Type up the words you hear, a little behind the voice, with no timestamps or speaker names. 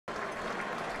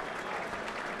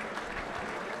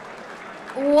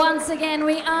Once again,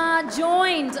 we are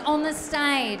joined on the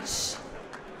stage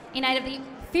in aid of the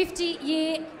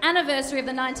 50-year anniversary of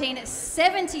the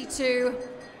 1972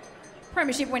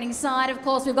 Premiership winning side. Of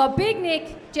course, we've got Big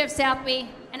Nick, Jeff Southby,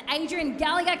 and Adrian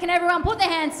Gallagher. Can everyone put their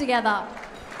hands together?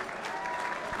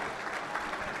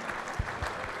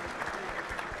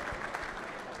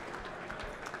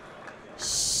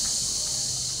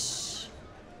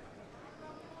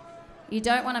 You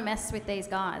don't want to mess with these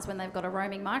guys when they've got a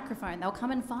roaming microphone. They'll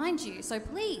come and find you, so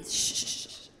please,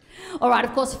 shh. All right,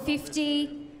 of course,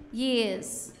 50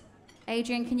 years.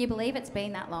 Adrian, can you believe it's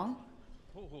been that long?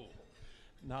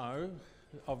 No,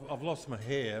 I've lost my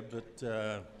hair, but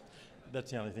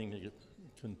that's the only thing that you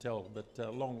can tell. But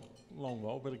long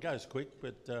while, but it goes quick.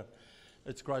 But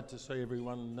it's great to see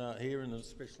everyone here, and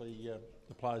especially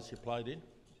the players you played in.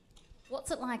 What's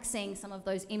it like seeing some of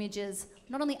those images,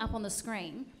 not only up on the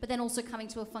screen, but then also coming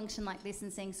to a function like this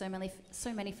and seeing so many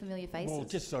familiar faces? Well,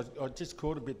 I just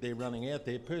caught a bit there running out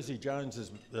there. Percy Jones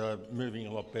is moving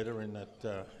a lot better in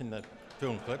that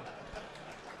film clip.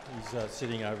 He's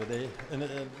sitting over there, and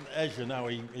as you know,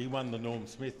 he won the Norm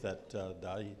Smith that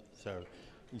day, so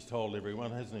he's told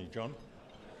everyone, hasn't he, John?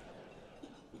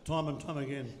 Time and time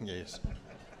again. Yes.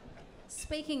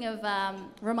 Speaking of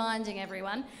reminding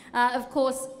everyone, of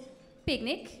course, Big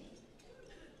Nick.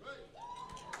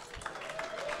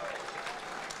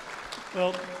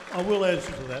 Well, I will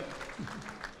answer to that.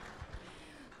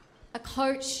 A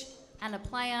coach and a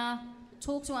player.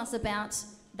 Talk to us about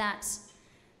that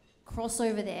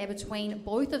crossover there between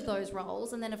both of those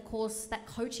roles, and then of course that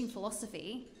coaching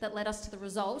philosophy that led us to the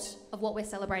result of what we're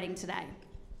celebrating today.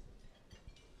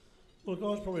 Look, I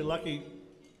was probably lucky.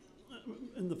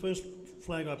 In the first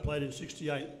flag I played in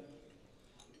 '68,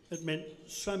 it meant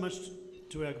so much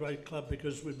to our great club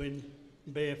because we've been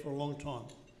bare for a long time.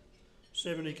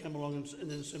 70 came along and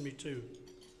then 72.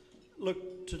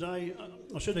 Look, today,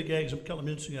 I said to Gags a couple of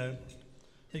minutes ago,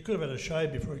 he could have had a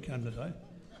shave before he came today.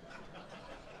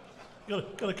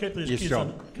 Got to keep these kids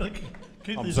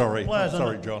players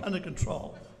under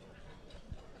control.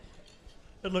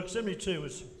 But look, 72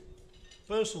 was,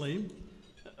 personally,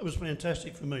 it was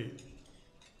fantastic for me.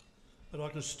 But I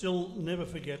can still never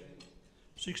forget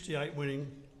 68 winning,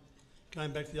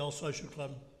 going back to the old social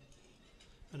club,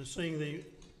 and seeing the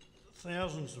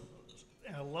thousands of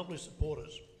our lovely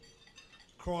supporters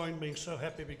crying, being so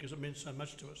happy because it meant so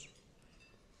much to us.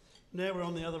 Now we're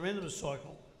on the other end of the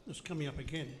cycle. It's coming up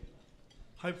again,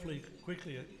 hopefully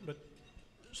quickly. But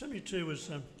 72 was,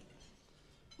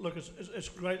 look, it's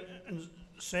great and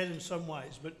sad in some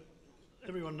ways, but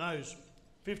everyone knows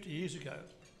 50 years ago,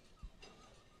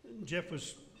 Jeff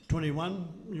was 21,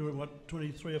 you were what,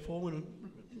 23 or 4 when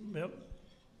about?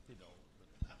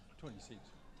 26.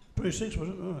 26 was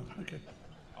it? Oh, okay.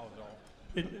 I was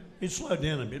old. It slowed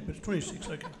down a bit, but it's 26,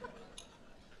 okay.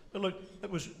 But look, it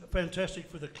was fantastic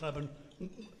for the club, and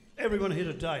everyone here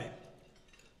today,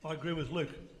 I agree with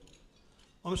Luke.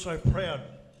 I'm so proud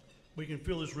we can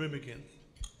fill this room again.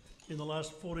 In the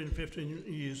last 14, 15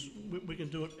 years, we can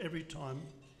do it every time.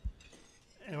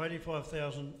 Our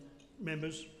 85,000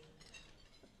 members,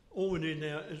 all we need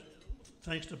now is,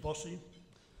 thanks to Bossy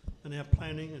and our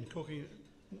planning and cooking,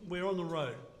 we're on the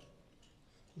road.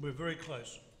 We're very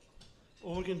close.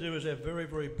 All we can do is our very,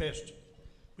 very best,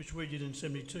 which we did in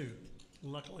 '72.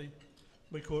 Luckily,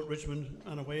 we caught Richmond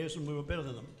unawares and we were better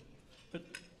than them. But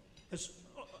it's,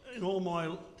 in all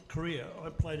my career, I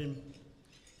played in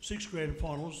 6 grand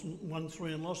finals, won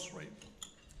 3 and lost 3.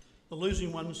 The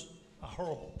losing ones are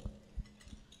horrible.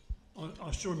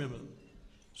 I still remember them.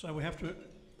 So we have to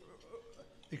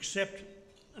accept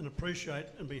and appreciate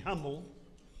and be humble.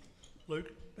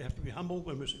 Luke, we have to be humble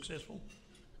when we're successful,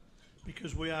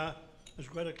 because we are, as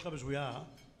great a club as we are,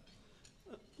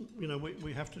 you know,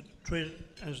 we have to treat it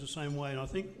as the same way. And I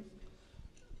think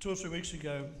 2 or 3 weeks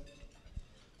ago,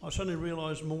 I suddenly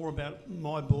realised more about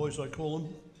my boys, I call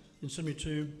them, in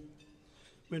 '72.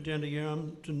 Went down to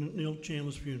Yarram to Neil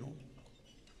Chandler's funeral.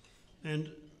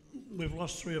 And we've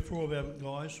lost 3 or 4 of our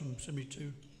guys from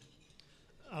 '72.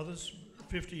 Others,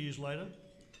 50 years later,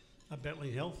 are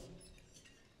battling health.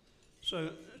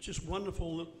 So it's just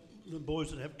wonderful that the boys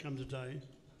that have come today.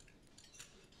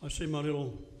 I see my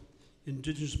little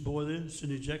Indigenous boy there,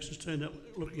 Sydney Jackson's turned up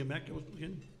looking immaculate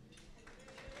again.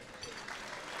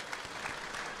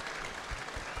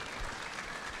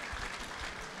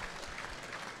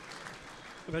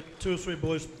 I've had 2 or 3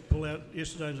 boys pull out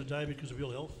yesterday and today because of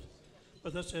ill health,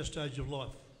 but that's our stage of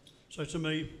life. So to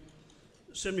me,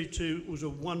 72 was a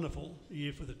wonderful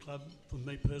year for the club, for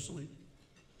me personally,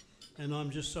 and I'm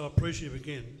just so appreciative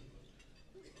again.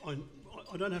 I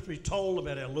don't have to be told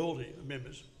about our loyalty of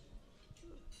members.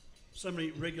 so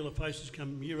many regular faces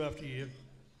come year after year,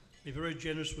 be very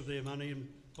generous with their money and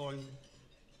buying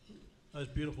those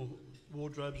beautiful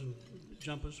wardrobes and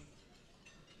jumpers.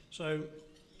 So,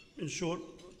 in short,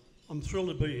 I'm thrilled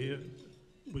to be here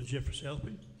with Jeffrey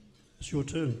Southby. It's your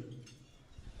turn.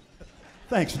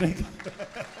 Thanks, Nick.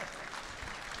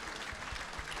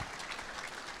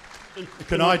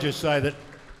 Can I just say that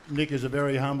Nick is a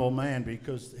very humble man,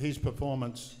 because his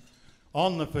performance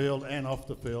on the field and off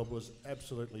the field was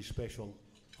absolutely special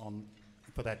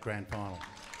for that grand final.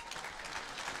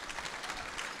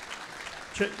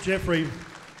 Jeffrey,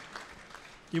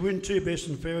 you win 2 best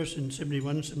and fairest in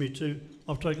 71, 72.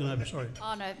 I've taken over, sorry.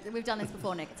 Oh no, we've done this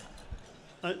before, Nick.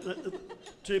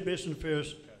 2 best and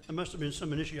fairest, there must have been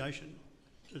some initiation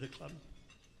to the club.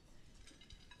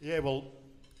 Yeah, well,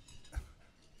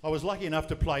 I was lucky enough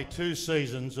to play 2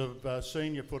 seasons of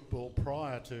senior football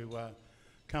prior to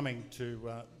coming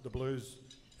to the Blues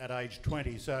at age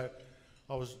 20. So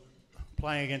I was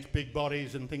playing against big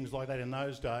bodies and things like that in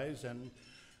those days, and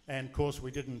of course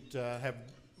we didn't have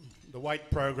the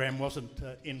weight program wasn't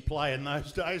in play in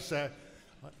those days. So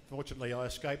fortunately I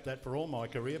escaped that for all my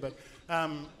career. But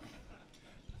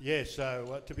yeah,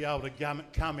 so to be able to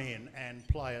come in and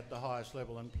play at the highest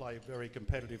level and play very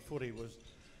competitive footy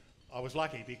I was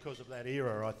lucky because of that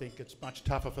era. I think it's much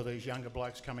tougher for these younger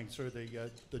blokes coming through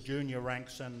the junior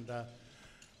ranks and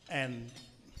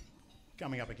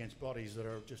coming up against bodies that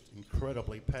are just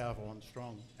incredibly powerful and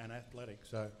strong and athletic.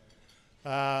 So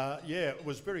yeah, it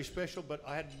was very special, but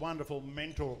I had wonderful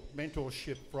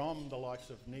mentorship from the likes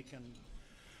of Nick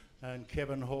and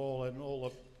Kevin Hall and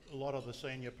a lot of the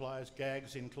senior players,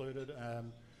 Gags included,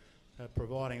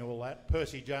 providing all that.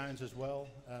 Percy Jones as well,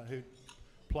 who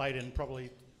played in probably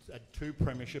 2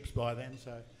 premierships by then.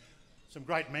 So some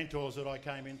great mentors that I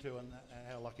came into, and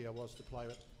how lucky I was to play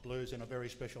with Blues in a very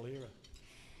special era.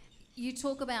 You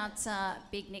talk about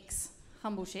Big Nick's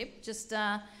humbleship. Just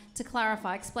to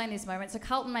clarify, explain this moment. So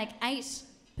Carlton make 8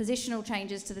 positional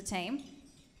changes to the team.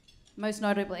 Most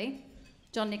notably,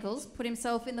 John Nicholls put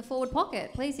himself in the forward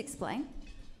pocket. Please explain.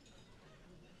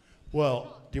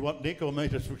 Well, do you want Nick or me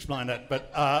to explain that?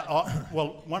 But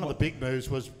well, one of the big moves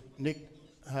was Nick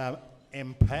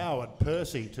empowered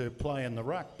Percy to play in the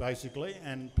ruck, basically,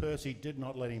 and Percy did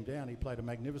not let him down. He played a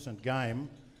magnificent game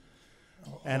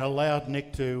and allowed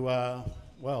Nick to,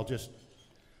 well, just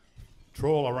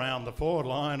trawl around the forward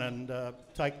line and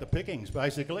take the pickings,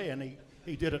 basically, and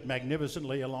he did it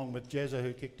magnificently, along with Jezza,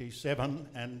 who kicked his 7,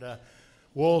 and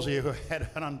Wolsey, who had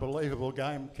an unbelievable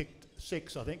game, kicked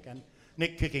 6, I think, and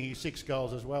Nick kicking his 6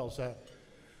 goals as well. So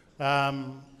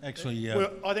actually,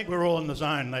 I think we're all in the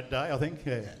zone that day, I think,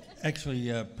 yeah.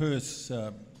 Actually, Perce,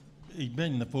 he'd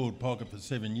been in the forward pocket for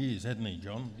 7 years, hadn't he,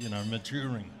 John? You know,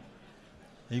 maturing.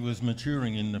 He was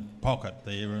maturing in the pocket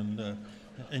there,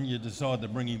 and you decided to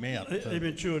bring him out. He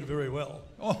matured very well.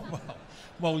 Oh,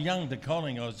 well, young De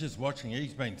Colling, I was just watching,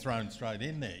 he's been thrown straight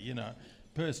in there, you know.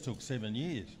 Perce took 7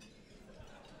 years.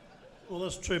 Well,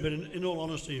 that's true, but in all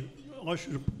honesty,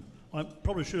 I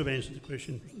probably should have answered the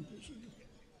question.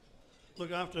 Look,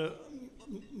 after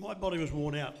my body was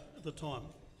worn out at the time,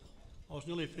 I was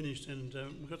nearly finished, and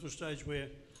we got to a stage where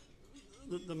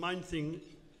the main thing,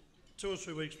 2 or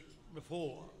 3 weeks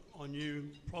before, I knew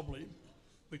probably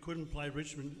we couldn't beat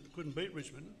Richmond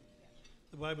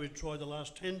the way we'd tried the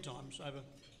last 10 times over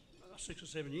 6 or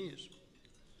 7 years.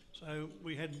 So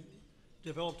we had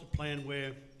developed a plan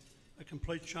where a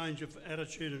complete change of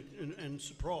attitude and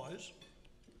surprise.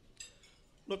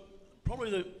 Look,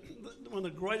 probably one of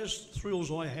the greatest thrills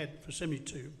I had for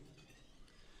 72,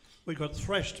 we got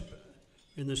thrashed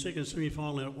in the second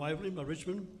semi-final at Waverley by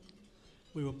Richmond.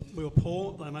 We were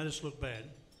poor, they made us look bad.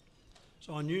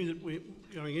 So I knew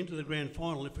that going into the grand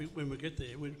final, when we get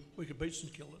there, we could beat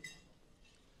St Kilda.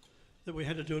 That we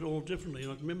had to do it all differently.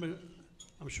 And I remember,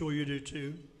 I'm sure you do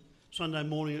too, Sunday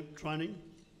morning at training,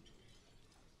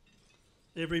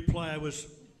 every player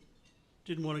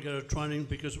didn't want to go to training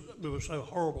because we were so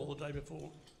horrible the day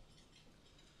before.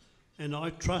 And I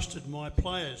trusted my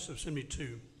players of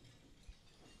 72.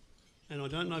 And I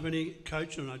don't know of any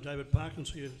coach, and I know David Parkin's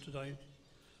here today,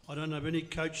 I don't know of any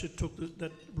coach that took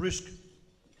that risk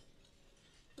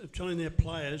of telling their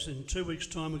players in 2 weeks'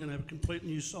 time we're going to have a complete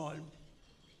new side.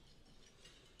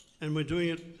 And we're doing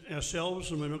it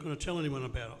ourselves, and we're not going to tell anyone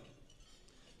about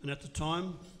it. And at the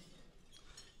time,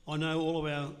 I know all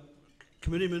of our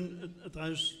committeemen at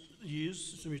those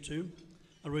years, 72,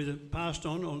 are either passed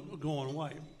on or gone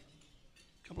away.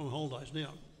 A couple of holidays now.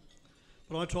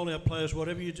 But I told our players,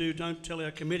 whatever you do, don't tell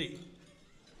our committee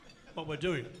what we're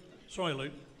doing. Sorry,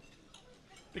 Luke.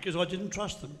 Because I didn't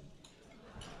trust them.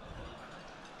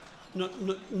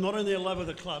 not in their love of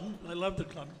the club. They love the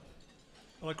club.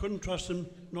 But I couldn't trust them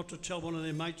not to tell one of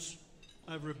their mates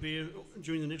over a beer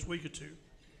during the next week or two.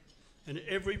 And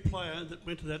every player that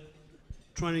went to that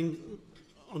training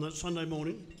on that Sunday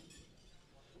morning,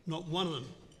 not one of them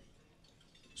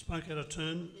spoke out of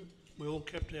turn. We all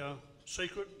kept our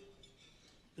secret,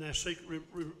 and our secret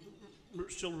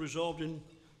still resolved in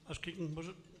us kicking, was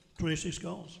it 26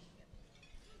 goals?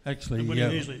 Actually, and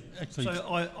winning easily. Actually, so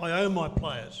I owe my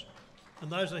players,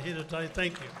 and those that are here today,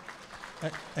 thank you.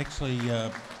 Actually,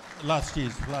 last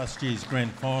year's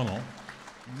grand final,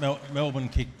 Melbourne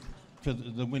kicked for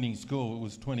the winning score. It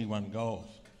was 21 goals.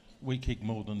 We kicked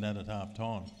more than that at half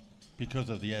time because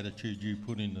of the attitude you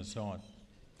put in the side,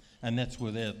 and that's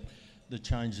without the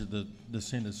change of the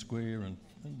centre square and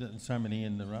so many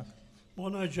in the ruck.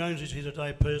 Well, I know Jones is here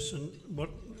today, person. What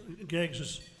Gags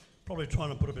is probably trying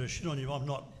to put a bit of shit on you. I'm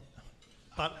not,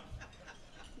 but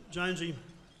Jonesy,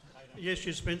 yes,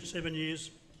 you spent 7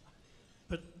 years.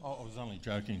 But I was only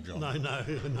joking, John. No,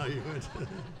 you weren't.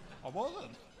 I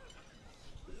wasn't.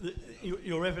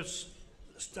 Your efforts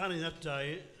starting that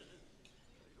day,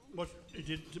 what you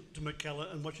did to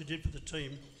McKellar and what you did for the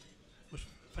team was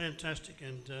fantastic,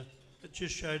 and it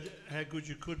just showed how good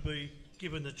you could be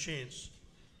given the chance.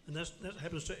 And that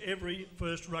happens to every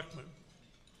first ruckman.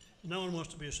 No one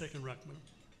wants to be a second ruckman.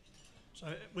 So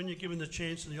when you're given the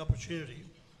chance and the opportunity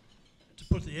to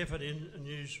put the effort in and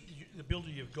use the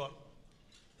ability you've got,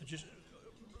 just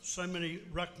so many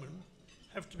ruckmen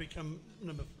have to become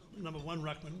number one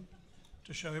ruckman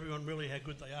to show everyone really how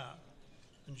good they are.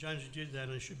 And Jonesy did that,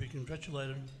 and he should be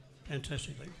congratulated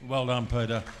fantastically. Well done,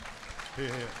 Peter.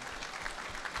 Yeah.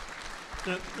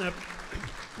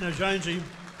 Now, Jonesy,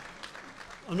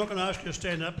 I'm not going to ask you to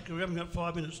stand up because we haven't got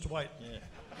 5 minutes to wait. Yeah.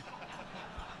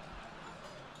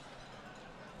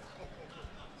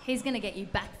 He's going to get you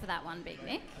back for that one, Big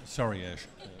Nick. Sorry, Ash.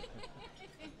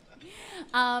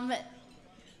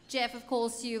 Jeff, of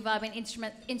course, you've been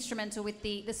instrumental with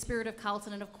the spirit of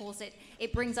Carlton, and of course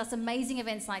it brings us amazing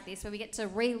events like this where we get to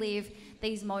relive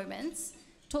these moments.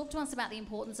 Talk to us about the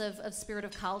importance of spirit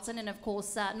of Carlton, and of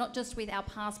course not just with our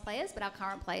past players but our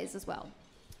current players as well.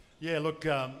 Yeah, look,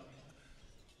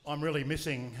 I'm really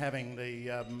missing having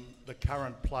the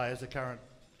current players, the current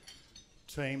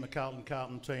team, the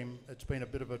Carlton team. It's been a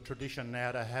bit of a tradition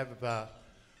now to have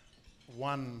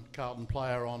one Carlton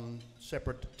player on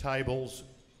separate tables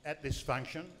at this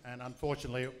function, and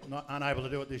unfortunately not unable to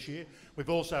do it this year. We've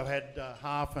also had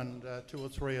half and 2 or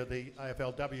 3 of the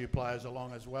AFLW players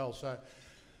along as well, so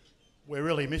we're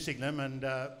really missing them. And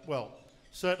well,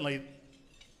 certainly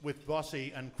with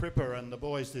Vossi and Cripper and the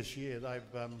boys this year,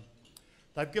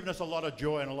 they've given us a lot of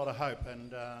joy and a lot of hope,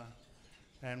 and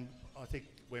I think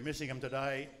we're missing them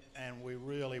today, and we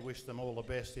really wish them all the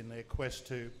best in their quest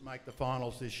to make the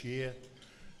finals this year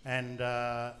and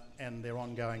their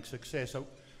ongoing success. So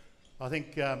I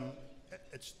think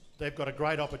they've got a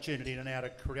great opportunity now to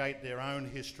create their own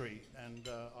history, and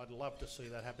I'd love to see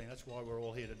that happening. That's why we're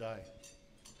all here today.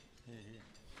 Yeah.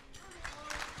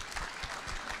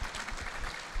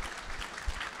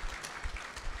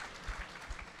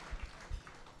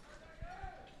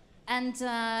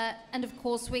 And of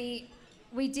course we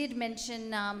did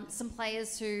mention some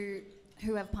players who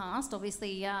have passed,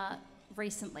 obviously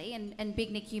recently, and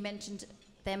Big Nick, you mentioned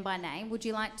them by name. Would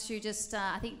you like to just,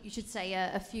 I think you should say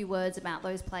a few words about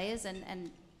those players,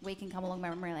 and we can come along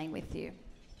memory lane with you.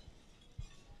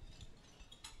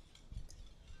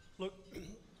 Look,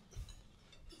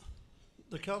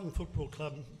 the Carlton Football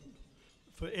Club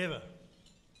forever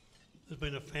has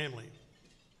been a family.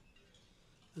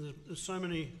 And there's so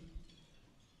many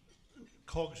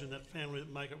cogs in that family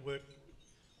that make it work.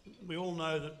 We all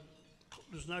know that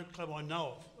there's no club I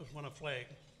know of that's won a flag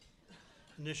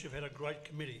unless you've had a great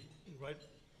committee, great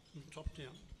from top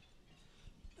down.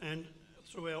 And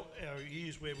through our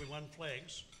years where we won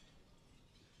flags,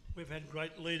 we've had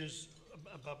great leaders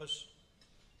above us,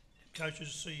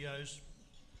 coaches, CEOs,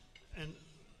 and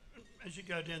as you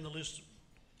go down the list,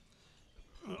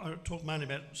 I talk mainly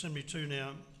about 72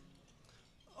 now.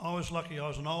 I was lucky, I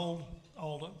was an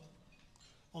older,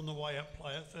 on the way up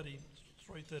player,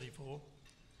 33, 34,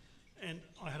 and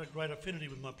I had a great affinity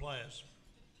with my players.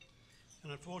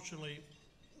 And unfortunately,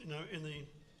 you know, in the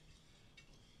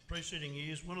preceding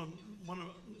years,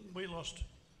 we've lost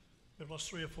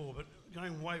 3 or 4, but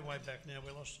going way back now,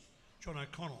 we lost John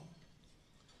O'Connell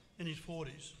in his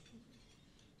 40s.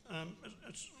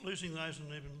 It's losing those, and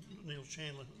even Neil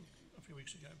Chandler a few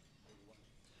weeks ago.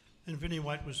 And Vinnie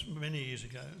Waite was many years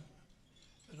ago.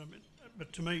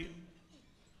 But to me,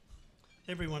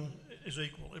 everyone is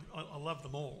equal. I love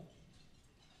them all.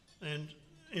 And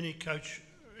any coach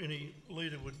any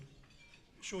leader would.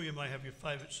 Sure, you may have your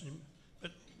favourites,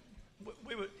 but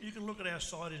you can look at our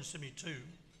side in 72,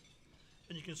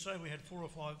 and you can say we had 4 or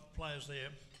 5 players there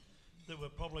that were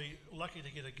probably lucky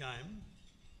to get a game,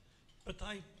 but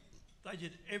they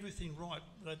did everything right.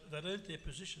 They earned their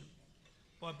position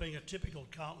by being a typical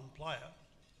Carlton player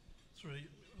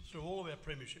through all of our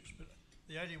premierships, but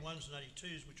the 81s and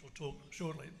 82s, which we'll talk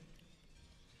shortly.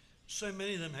 So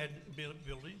many of them had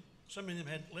ability, so many of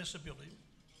them had less ability,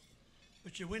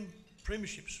 but you win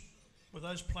premierships with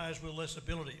those players with less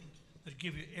ability that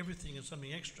give you everything and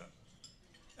something extra.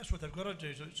 That's what they've got to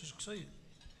do to succeed.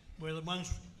 Where the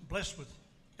ones blessed with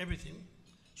everything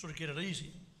sort of get it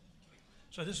easy.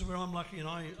 So this is where I'm lucky, and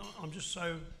I'm just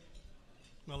so,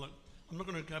 well, look, I'm not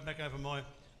going to go back over my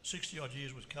 60 odd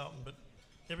years with Carlton, but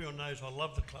everyone knows I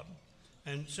love the club.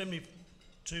 And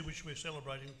 72, which we're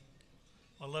celebrating,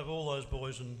 I love all those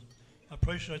boys, and I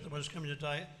appreciate the ones coming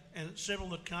today. And several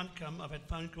that can't come, I've had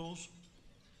phone calls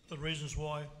for reasons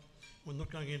why we're not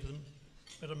going into them.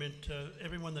 But I meant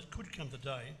everyone that could come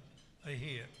today are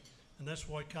here. And that's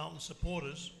why Carlton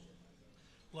supporters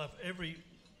love every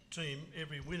team,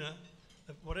 every winner,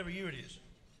 whatever year it is.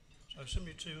 So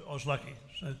 72, I was lucky.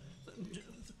 So,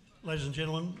 ladies and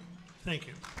gentlemen, thank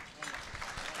you.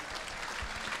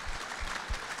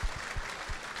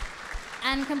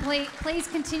 And please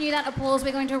continue that applause.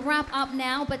 We're going to wrap up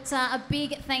now, but a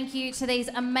big thank you to these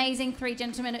amazing 3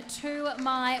 gentlemen to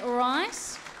my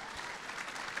right.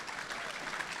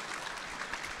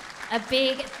 A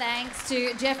big thanks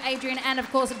to Jeff, Adrian, and of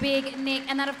course Big Nick.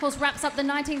 And that of course wraps up the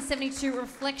 1972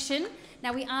 reflection.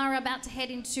 Now we are about to head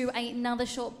into another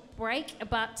short break,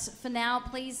 but for now,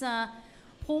 please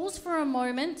pause for a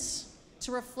moment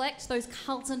to reflect those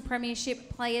Carlton Premiership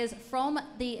players from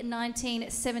the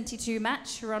 1972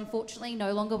 match who are unfortunately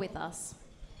no longer with us.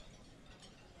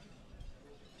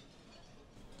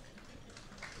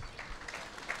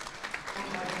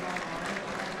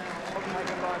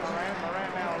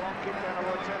 Moran now a long kick down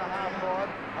towards centre half forward.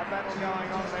 A battle going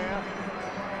on there.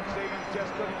 Stevens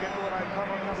just couldn't get to it.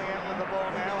 O'Connell coming out with the ball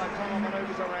now. O'Connell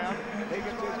manoeuvres around. He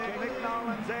gets his kick. Nick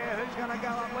Nolan's there. Who's going to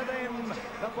go up with him?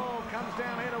 The ball comes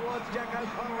down here towards Jack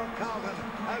O'Connell of Carlton.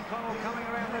 O'Connell coming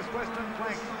around this western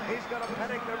flank. He's got a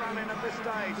paddock to run in at this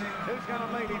stage. Who's going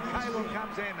to meet him? Cable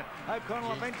comes in.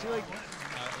 O'Connell eventually...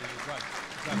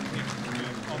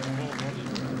 on the ball,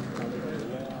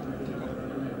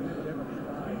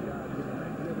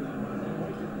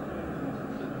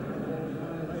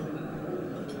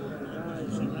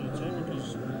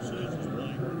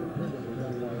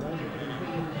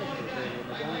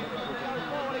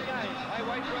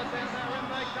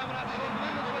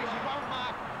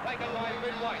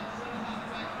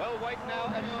 well, White now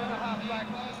at centre half back.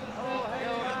 Oh,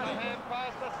 Hill and the hand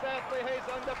pass to Southby. He's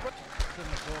under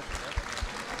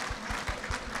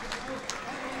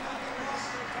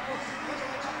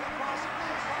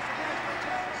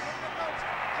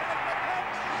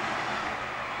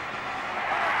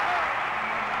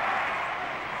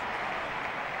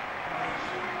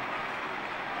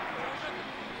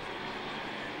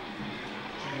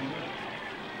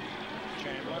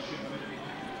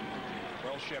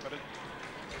well shepherded.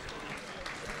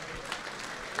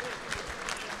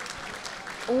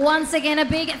 Once again, a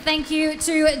big thank you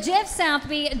to Jeff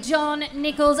Southby, John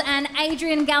Nicholls and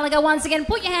Adrian Gallagher. Once again,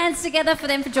 put your hands together for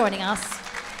them for joining us.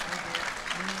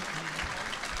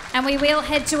 And we will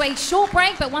head to a short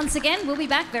break, but once again, we'll be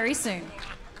back very soon.